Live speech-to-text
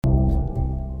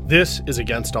This is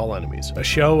Against All Enemies, a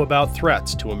show about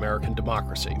threats to American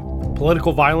democracy.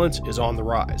 Political violence is on the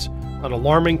rise. An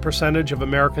alarming percentage of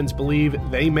Americans believe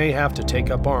they may have to take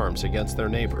up arms against their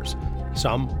neighbors.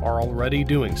 Some are already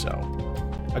doing so.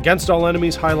 Against All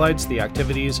Enemies highlights the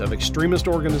activities of extremist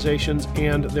organizations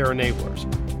and their enablers.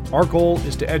 Our goal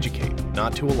is to educate,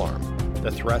 not to alarm.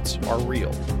 The threats are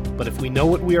real, but if we know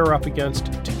what we are up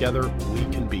against, together we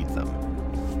can beat them.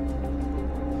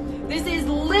 This is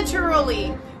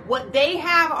literally what they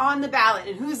have on the ballot.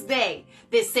 And who's they?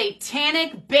 This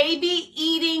satanic,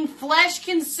 baby-eating,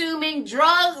 flesh-consuming,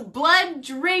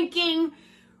 blood-drinking,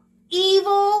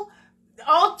 evil,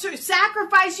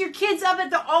 sacrifice your kids up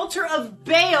at the altar of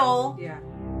Baal. Yeah.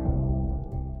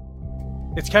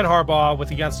 It's Ken Harbaugh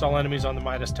with Against All Enemies on the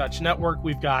Midas Touch Network.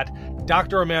 We've got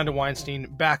Dr. Amanda Weinstein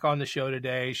back on the show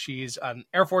today. She's an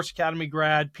Air Force Academy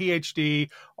grad, PhD,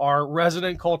 our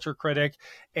resident culture critic,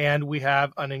 and we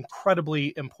have an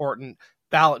incredibly important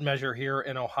ballot measure here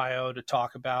in Ohio to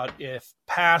talk about. If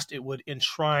passed, it would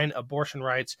enshrine abortion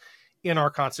rights in our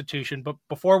Constitution. But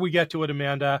before we get to it,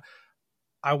 Amanda,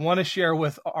 I want to share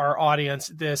with our audience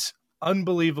this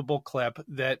unbelievable clip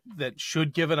that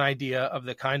should give an idea of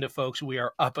the kind of folks we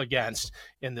are up against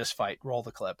in this fight. Roll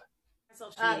the clip.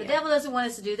 The devil doesn't want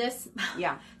us to do this.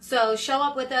 Yeah. So show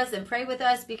up with us and pray with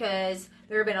us because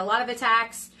there have been a lot of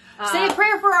attacks. Say a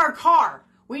prayer for our car.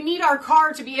 We need our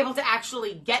car to be able to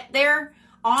actually get there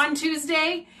on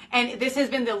Tuesday. And this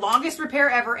has been the longest repair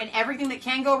ever, and everything that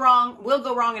can go wrong will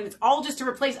go wrong. And it's all just to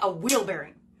replace a wheel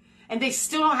bearing. And they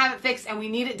still don't have it fixed, and we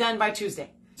need it done by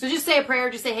Tuesday. So just say a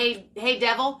prayer. Just say, hey,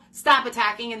 devil, stop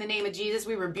attacking in the name of Jesus.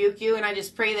 We rebuke you. And I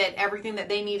just pray that everything that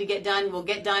they need to get done will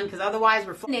get done, because otherwise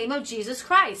we're... In the name of Jesus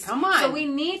Christ. Come on. So we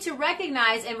need to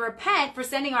recognize and repent for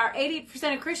sending our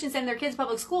 80% of Christians send their kids to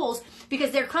public schools,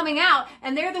 because they're coming out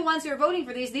and they're the ones who are voting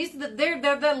for these. They're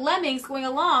the lemmings going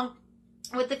along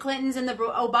with the Clintons and the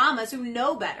Obamas, who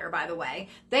know better, by the way.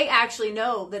 They actually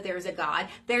know that there is a God.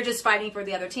 They're just fighting for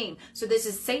the other team. So this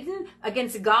is Satan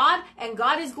against God, and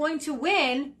God is going to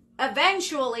win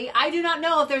eventually. I do not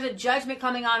know if there's a judgment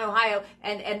coming on Ohio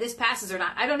and this passes or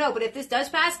not. I don't know. But if this does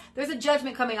pass, there's a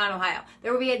judgment coming on Ohio.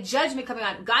 There will be a judgment coming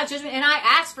on, God's judgment. And I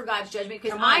ask for God's judgment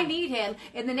because I need him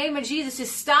in the name of Jesus to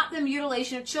stop the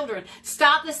mutilation of children.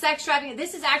 Stop the sex trafficking.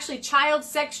 This is actually child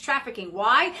sex trafficking.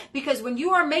 Why? Because when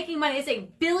you are making money, it's $1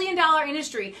 billion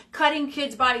industry cutting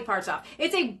kids' body parts off.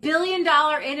 It's $1 billion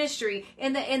industry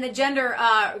in the gender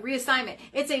reassignment.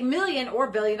 It's $1 million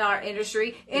or $1 billion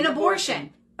industry in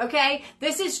abortion. Okay,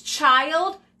 this is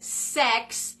child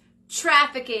sex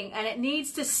trafficking, and it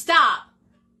needs to stop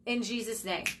in Jesus'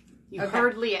 name. You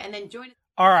heard Leah, and then join.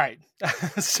 All right,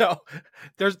 so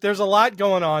there's a lot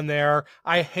going on there.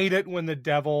 I hate it when the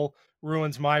devil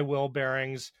ruins my will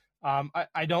bearings.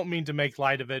 I don't mean to make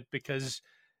light of it, because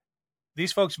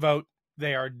these folks vote.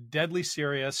 They are deadly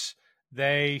serious.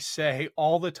 They say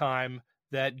all the time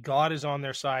that God is on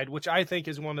their side, which I think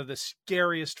is one of the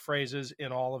scariest phrases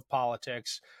in all of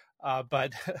politics.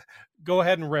 But go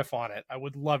ahead and riff on it. I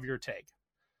would love your take.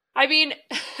 I mean,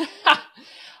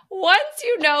 once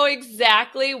you know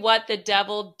exactly what the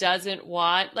devil doesn't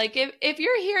want, like if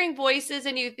you're hearing voices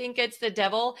and you think it's the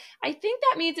devil, I think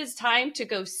that means it's time to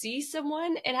go see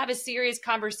someone and have a serious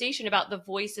conversation about the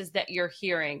voices that you're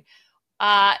hearing.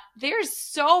 There's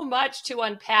so much to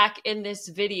unpack in this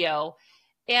video.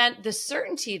 And the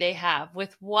certainty they have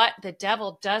with what the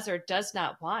devil does or does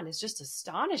not want is just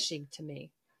astonishing to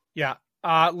me. Yeah.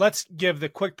 Let's give the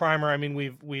quick primer. I mean,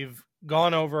 we've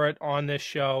gone over it on this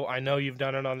show. I know you've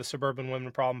done it on the Suburban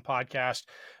Women Problem podcast,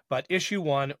 but issue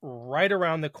 1 right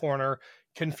around the corner,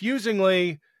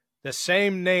 confusingly the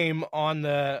same name on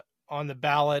the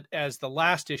ballot as the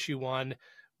last issue 1.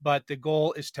 But the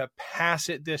goal is to pass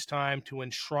it this time to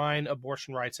enshrine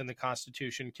abortion rights in the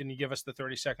Constitution. Can you give us the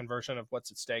 30-second version of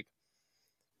what's at stake?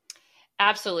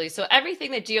 Absolutely. So everything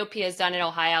the GOP has done in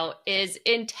Ohio is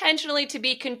intentionally to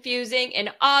be confusing. In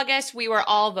August, we were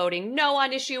all voting no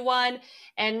on issue 1,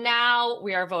 and now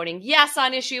we are voting yes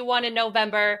on issue 1 in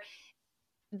November.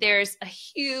 There's a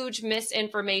huge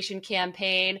misinformation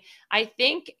campaign. I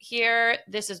think here,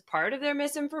 this is part of their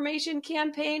misinformation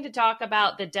campaign to talk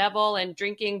about the devil and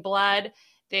drinking blood.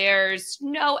 There's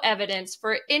no evidence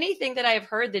for anything that I've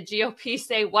heard the GOP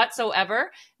say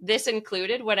whatsoever, this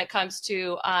included when it comes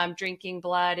to drinking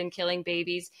blood and killing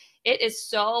babies. It is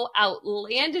so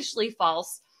outlandishly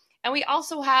false. And we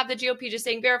also have the GOP just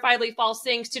saying verifiably false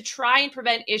things to try and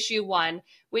prevent issue 1,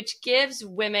 which gives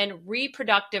women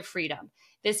reproductive freedom.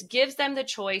 This gives them the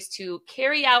choice to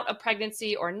carry out a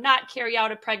pregnancy or not carry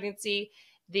out a pregnancy.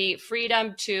 the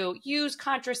freedom to use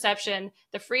contraception,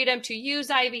 the freedom to use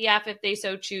IVF if they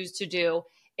so choose to do.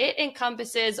 it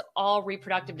encompasses all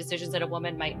reproductive decisions that a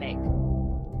woman might make.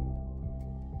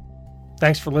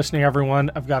 Thanks for listening,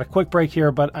 everyone. I've got a quick break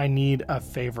here, but I need a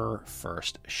favor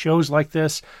first. Shows like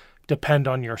this depend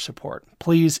on your support.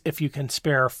 Please, if you can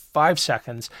spare 5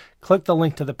 seconds, click the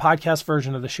link to the podcast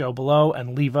version of the show below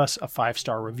and leave us a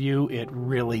 5-star review. It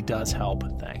really does help.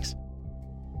 Thanks.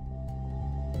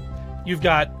 You've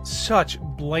got such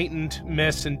blatant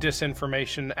mis and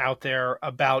disinformation out there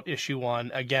about issue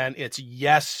 1. Again, it's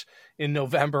yes in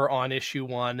November on issue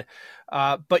 1.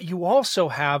 But you also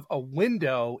have a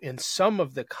window in some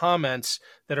of the comments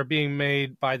that are being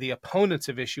made by the opponents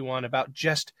of issue 1 about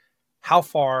just how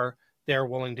far they're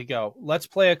willing to go. Let's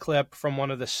play a clip from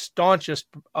one of the staunchest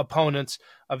opponents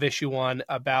of issue 1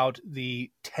 about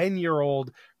the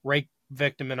 10-year-old rape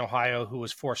victim in Ohio who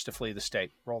was forced to flee the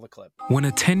state. Roll the clip. When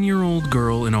a 10-year-old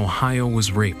girl in Ohio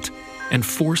was raped and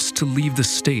forced to leave the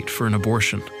state for an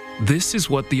abortion, this is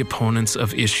what the opponents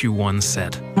of issue 1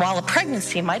 said. While a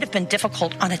pregnancy might have been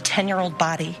difficult on a 10-year-old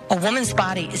body, a woman's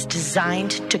body is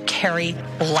designed to carry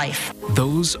life.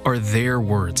 Those are their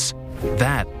words.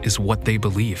 That is what they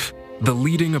believe. The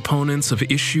leading opponents of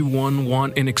issue 1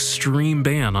 want an extreme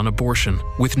ban on abortion,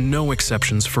 with no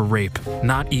exceptions for rape,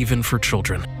 not even for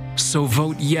children. So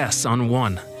vote yes on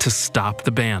 1 to stop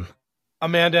the ban.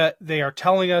 Amanda, they are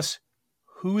telling us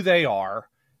who they are.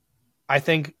 I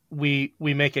think we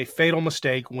make a fatal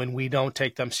mistake when we don't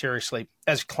take them seriously.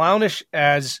 As clownish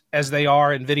as they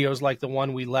are in videos like the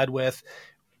one we led with,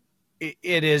 it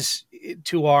is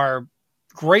to our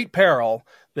great peril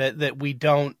that we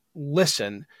don't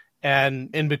listen and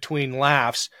in between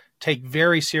laughs take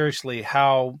very seriously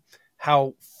how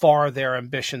far their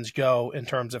ambitions go in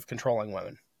terms of controlling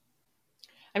women.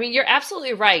 I mean, you're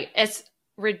absolutely right. As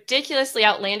ridiculously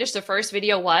outlandish the first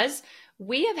video was,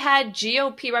 we have had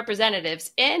GOP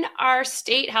representatives in our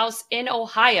state house in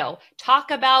Ohio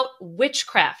talk about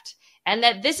witchcraft, and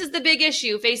that this is the big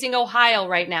issue facing Ohio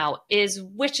right now is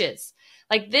witches.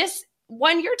 Like this,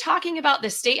 when you're talking about the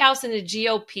state house and the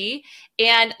GOP,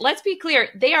 and let's be clear,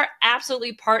 they are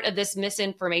absolutely part of this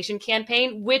misinformation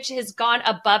campaign, which has gone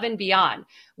above and beyond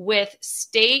with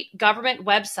state government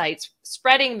websites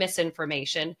spreading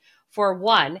misinformation. For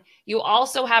one, you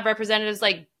also have representatives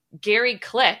like Gary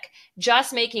Click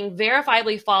just making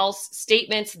verifiably false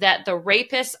statements that the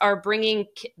rapists are bringing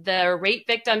the rape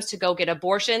victims to go get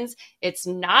abortions. It's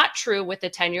not true with the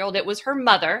 10-year-old. It was her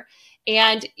mother.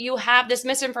 And you have this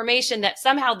misinformation that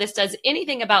somehow this does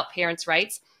anything about parents'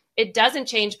 rights. It doesn't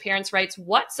change parents' rights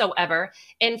whatsoever.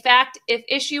 In fact, if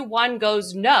issue 1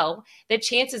 goes no, the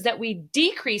chances that we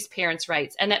decrease parents'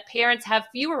 rights and that parents have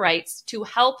fewer rights to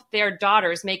help their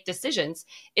daughters make decisions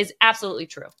is absolutely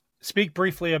true. Speak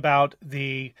briefly about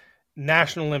the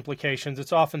national implications.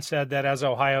 It's often said that as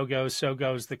Ohio goes, so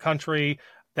goes the country.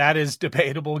 That is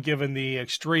debatable given the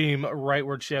extreme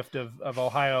rightward shift of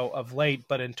Ohio of late.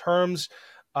 But in terms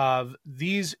of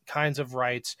these kinds of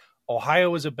rights,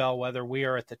 Ohio is a bellwether. We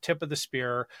are at the tip of the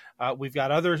spear. We've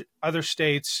got other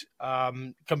states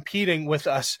competing with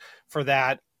us for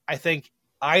that. I think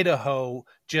Idaho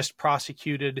just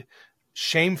prosecuted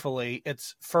shamefully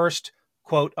its first,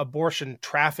 quote, abortion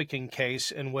trafficking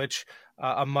case in which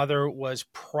a mother was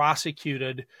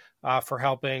prosecuted for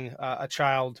helping a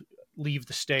child leave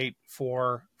the state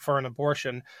for an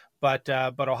abortion. But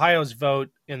Ohio's vote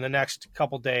in the next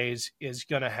couple days is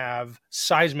going to have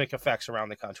seismic effects around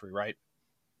the country, right?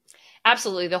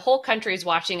 Absolutely. The whole country is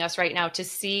watching us right now to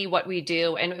see what we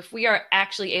do and if we are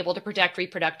actually able to protect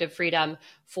reproductive freedom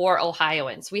for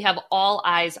Ohioans. We have all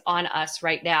eyes on us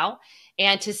right now.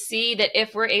 And to see that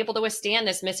if we're able to withstand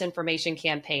this misinformation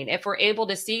campaign, if we're able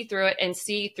to see through it and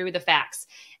see through the facts.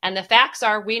 And the facts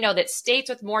are, we know that states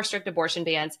with more strict abortion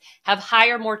bans have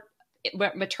higher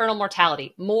maternal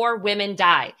mortality. More women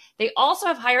die. They also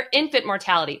have higher infant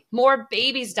mortality. More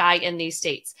babies die in these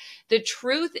states. The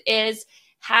truth is,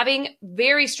 having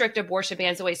very strict abortion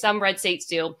bans, the way some red states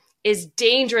do, is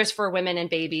dangerous for women and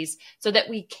babies so that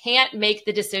we can't make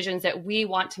the decisions that we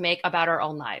want to make about our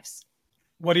own lives.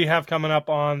 What do you have coming up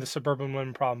on the Suburban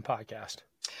Women Problem podcast?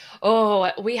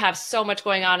 Oh, we have so much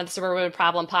going on in the Suburban Women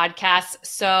Problem podcast.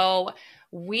 So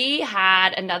we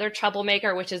had another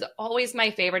troublemaker, which is always my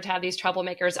favorite to have these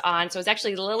troublemakers on. So it's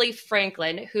actually Lily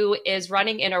Franklin, who is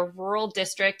running in a rural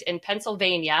district in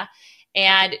Pennsylvania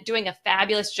and doing a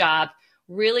fabulous job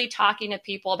really talking to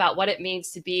people about what it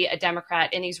means to be a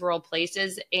Democrat in these rural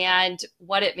places and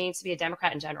what it means to be a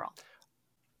Democrat in general.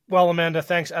 Well, Amanda,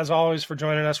 thanks as always for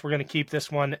joining us. We're going to keep this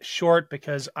one short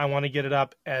because I want to get it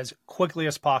up as quickly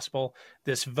as possible.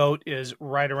 This vote is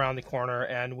right around the corner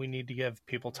and we need to give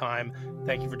people time.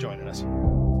 Thank you for joining us.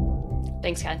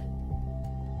 Thanks, Ken.